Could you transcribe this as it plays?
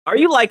Are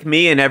you like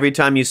me and every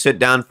time you sit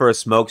down for a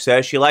smoke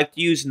sesh, you like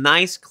to use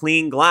nice,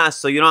 clean glass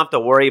so you don't have to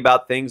worry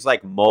about things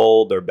like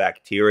mold or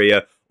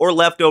bacteria or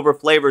leftover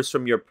flavors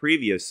from your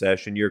previous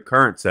sesh and your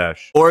current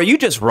sesh? Or are you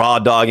just raw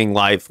dogging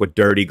life with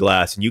dirty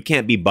glass and you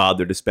can't be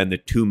bothered to spend the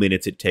 2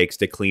 minutes it takes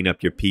to clean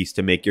up your piece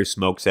to make your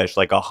smoke sesh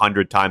like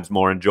 100 times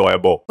more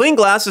enjoyable? Clean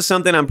glass is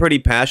something I'm pretty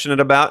passionate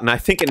about, and I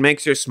think it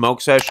makes your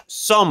smoke sesh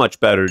so much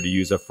better to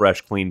use a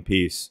fresh, clean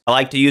piece. I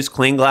like to use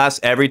clean glass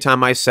every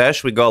time I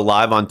sesh. We go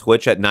live on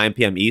Twitch at 9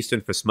 p.m.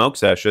 Eastern for smoke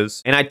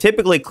sessions, and I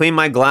typically clean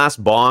my glass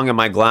bong and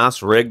my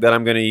glass rig that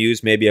I'm going to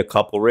use, maybe a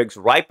couple rigs,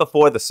 right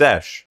before the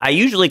sesh. I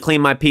usually clean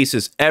my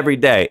pieces every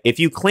day. If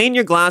you clean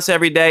your glass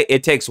every day,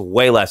 it takes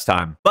way less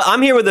time. But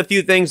I'm here with a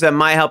few things that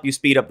might help you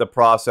speed up the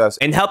process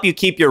and help you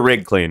keep your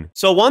rig clean.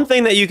 So one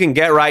thing that you can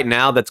get right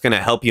now that's going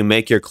to help you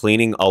make your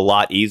cleaning a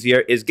lot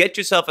easier is get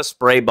yourself a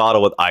spray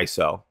bottle with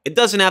ISO. It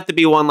doesn't have to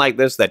be one like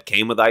this that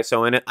came with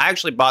ISO in it. I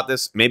actually bought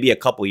this maybe a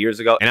couple years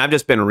ago, and I've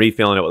just been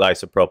refilling it with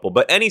isopropyl.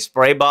 But any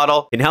spray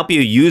bottle can help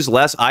you use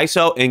less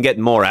ISO and get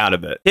more out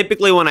of it.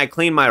 Typically, when I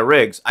clean my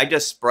rigs, I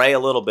just spray a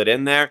little bit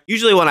in there.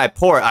 Usually when I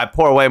pour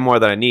way more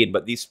than I need,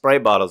 but these spray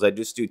bottles, I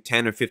just do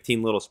 10 or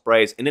 15 little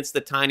sprays, and it's the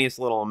tiniest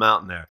little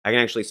amount in there. I can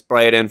actually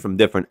spray it in from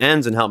different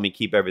ends and help me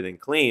keep everything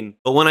clean.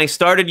 But when I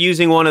started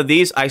using one of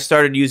these, I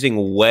started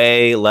using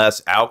way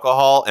less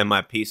alcohol, and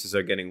my pieces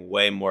are getting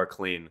way more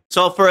clean.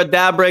 So for a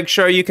dab rig,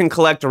 sure, you can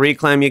collect a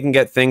reclaim. You can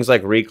get things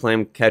like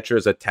reclaim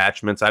catchers,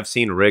 attachments. I've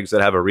seen rigs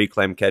that have a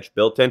reclaim catch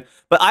built in,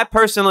 but I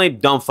personally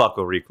don't fuck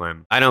with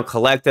reclaim. I don't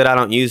collect it. I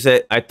don't use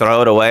it. I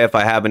throw it away if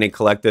I have any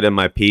collected in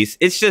my piece.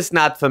 It's just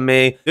not for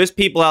me. There's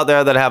people out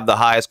there that have the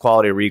highest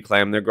quality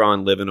reclaim. They're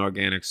growing live in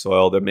organic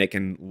soil. They're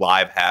making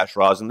live hash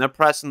rosin. They're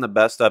pressing the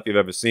best stuff you've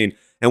ever seen.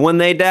 And when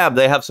they dab,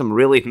 they have some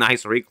really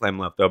nice reclaim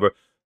left over.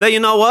 That, you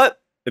know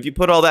what? If you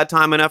put all that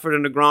time and effort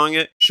into growing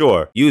it,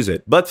 sure, use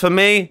it. But for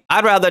me,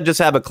 I'd rather just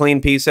have a clean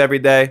piece every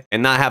day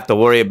and not have to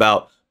worry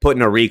about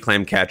putting a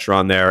reclaim catcher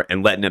on there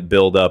and letting it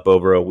build up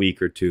over a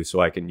week or two so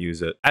I can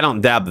use it. I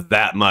don't dab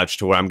that much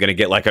to where I'm going to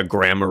get like a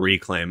gram of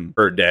reclaim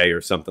per day or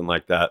something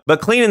like that.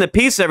 But cleaning the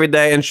piece every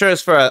day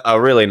ensures for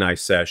a really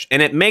nice sesh,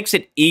 and it makes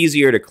it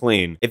easier to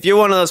clean. If you're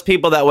one of those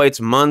people that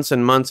waits months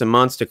and months and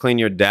months to clean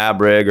your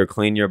dab rig or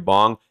clean your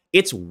bong,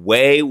 it's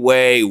way,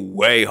 way,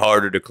 way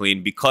harder to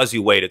clean because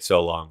you waited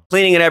so long.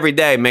 Cleaning it every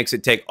day makes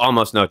it take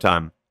almost no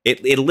time.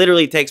 It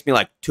literally takes me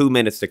like 2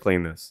 minutes to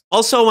clean this.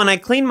 Also, when I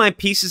clean my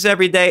pieces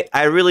every day,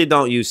 I really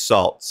don't use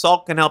salt.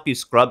 Salt can help you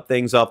scrub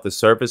things off the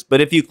surface, but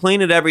if you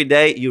clean it every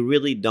day, you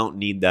really don't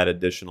need that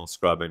additional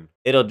scrubbing.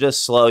 It'll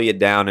just slow you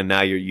down, and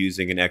now you're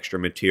using an extra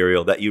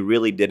material that you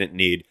really didn't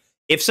need.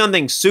 If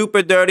something's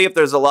super dirty, if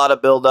there's a lot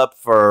of buildup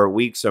for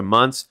weeks or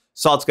months,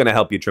 salt's gonna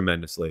help you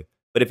tremendously.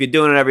 But if you're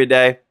doing it every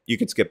day, you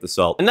can skip the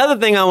salt. Another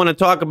thing I want to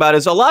talk about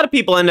is a lot of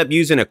people end up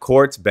using a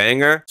quartz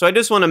banger. So I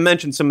just want to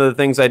mention some of the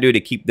things I do to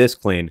keep this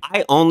clean.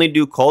 I only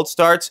do cold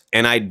starts,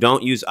 and I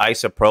don't use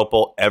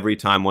isopropyl every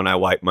time when I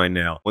wipe my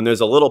nail. When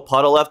there's a little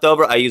puddle left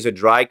over, I use a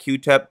dry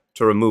Q-tip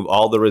to remove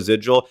all the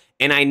residual,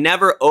 and I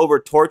never over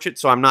torch it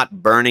so I'm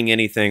not burning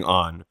anything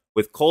on.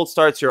 With cold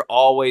starts, you're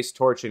always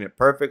torching it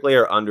perfectly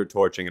or under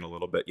torching it a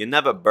little bit. You're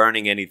never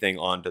burning anything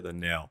onto the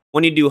nail.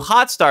 When you do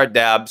hot start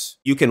dabs,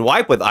 you can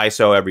wipe with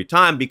ISO every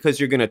time because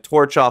you're going to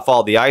torch off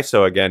all the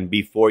ISO again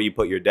before you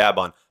put your dab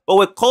on. But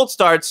with cold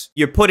starts,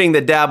 you're putting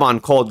the dab on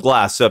cold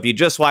glass. So if you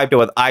just wiped it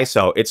with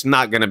ISO, it's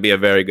not going to be a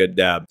very good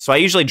dab. So I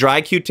usually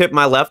dry Q-tip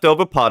my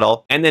leftover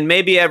puddle, and then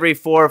maybe every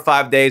 4 or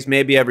 5 days,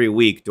 maybe every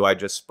week, do I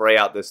just spray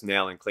out this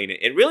nail and clean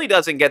it. It really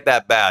doesn't get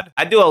that bad.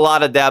 I do a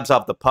lot of dabs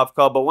off the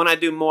Puffco, but when I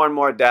do more and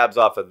more dabs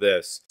off of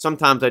this,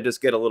 sometimes I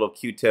just get a little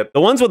Q-tip.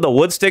 The ones with the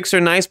wood sticks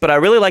are nice, but I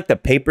really like the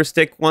paper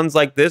stick ones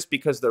like this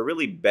because they're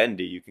really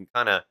bendy. You can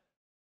kind of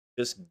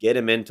just get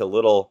them into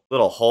little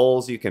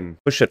holes. You can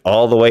push it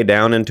all the way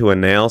down into a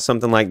nail,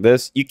 something like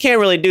this. You can't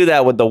really do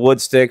that with the wood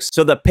sticks,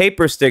 so the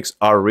paper sticks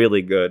are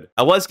really good.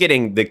 I was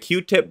getting the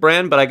Q-tip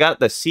brand, but I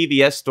got the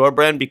CVS store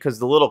brand because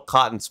the little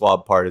cotton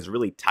swab part is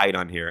really tight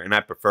on here, and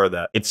I prefer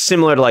that. It's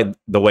similar to like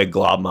the way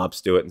glob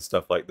mops do it and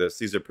stuff like this.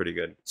 These are pretty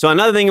good. So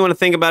another thing you want to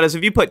think about is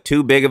if you put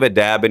too big of a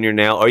dab in your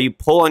nail or you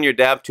pull on your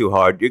dab too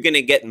hard, you're going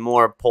to get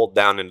more pulled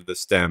down into the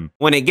stem.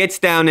 When it gets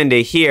down into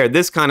here,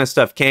 this kind of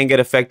stuff can get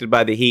affected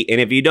by the heat,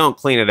 and if you don't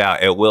clean it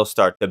out, it will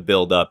start to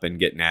build up and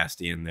get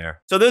nasty in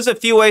there. So there's a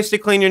few ways to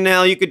clean your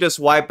nail. You could just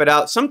wipe it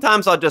out.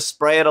 Sometimes I'll just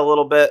spray it a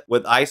little bit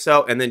with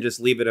ISO and then just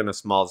leave it in a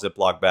small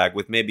Ziploc bag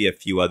with maybe a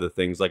few other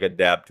things like a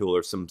dab tool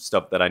or some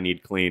stuff that I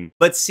need clean.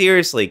 But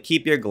seriously,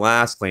 keep your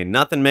glass clean.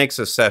 Nothing makes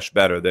a sesh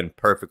better than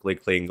perfectly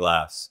clean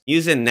glass.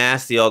 Using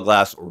nasty old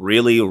glass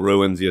really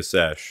ruins your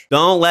sesh.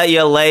 Don't let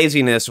your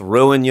laziness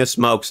ruin your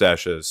smoke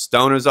seshes.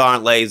 Stoners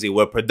aren't lazy,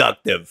 we're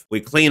productive. We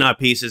clean our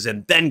pieces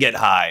and then get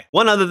high.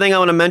 One other thing I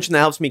want to mention that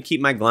helps me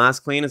keep my glass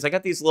clean is I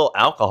got these little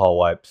alcohol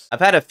wipes. I've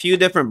had a few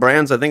different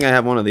brands. I think I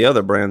have one of the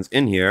other brands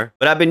in here,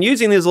 but I've been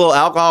using these little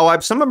alcohol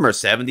wipes. Some of them are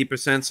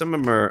 70%. Some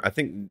of them are, I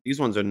think these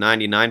ones are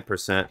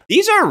 99%.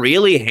 These are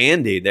really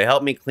handy. They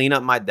help me clean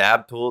up my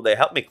dab tool. They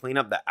help me clean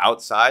up the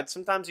outside.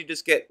 Sometimes you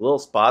just get little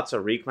spots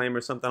of reclaim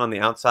or something on the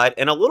outside,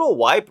 and a little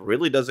wipe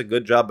really does a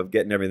good job of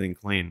getting everything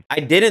clean. I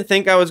didn't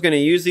think I was going to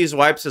use these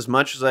wipes as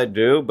much as I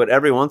do, but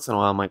every once in a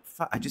while I'm like,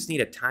 fuck, I just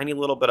need a tiny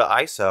little bit of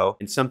ISO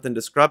and something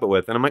to scrub it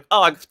with. And I'm like,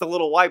 oh, I got the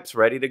little wipes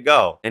ready to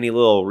go. Any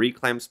little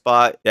reclaim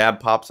spot, dab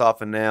pops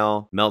off a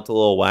nail, melt a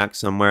little wax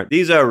somewhere.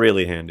 These are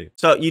really handy.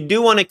 So you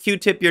do want to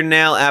Q-tip your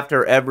nail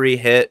after every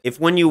hit. If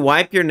when you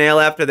wipe your nail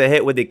after the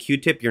hit with a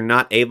Q-tip, you're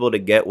not able to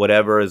get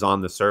whatever is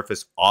on the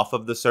surface off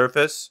of the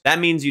surface, that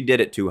means you did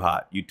it too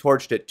hot. You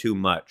torched it too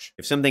much.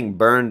 If something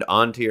burned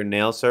onto your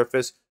nail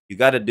surface, you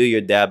got to do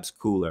your dabs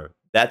cooler.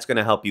 That's going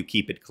to help you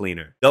keep it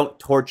cleaner. Don't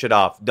torch it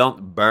off.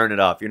 Don't burn it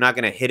off. You're not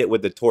going to hit it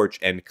with the torch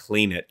and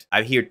clean it.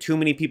 I hear too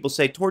many people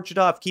say, torch it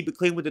off, keep it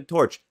clean with the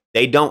torch.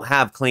 They don't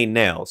have clean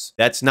nails.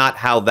 That's not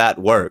how that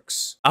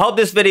works. I hope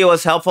this video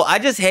was helpful. I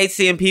just hate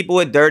seeing people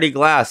with dirty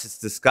glass. It's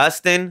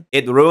disgusting.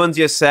 It ruins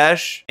your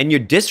sesh. And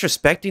you're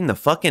disrespecting the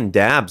fucking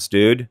dabs,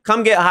 dude.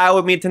 Come get high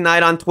with me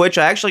tonight on Twitch.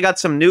 I actually got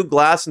some new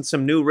glass and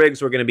some new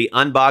rigs we're going to be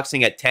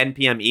unboxing at 10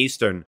 p.m.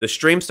 Eastern. The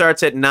stream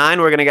starts at 9.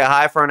 We're going to get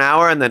high for an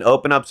hour and then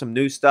open up some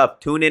new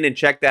stuff. Tune in and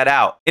check that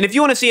out. And if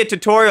you want to see a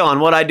tutorial on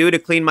what I do to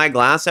clean my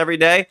glass every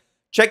day,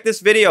 check this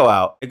video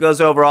out. It goes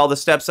over all the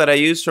steps that I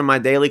use for my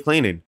daily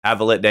cleaning.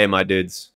 Have a lit day, my dudes.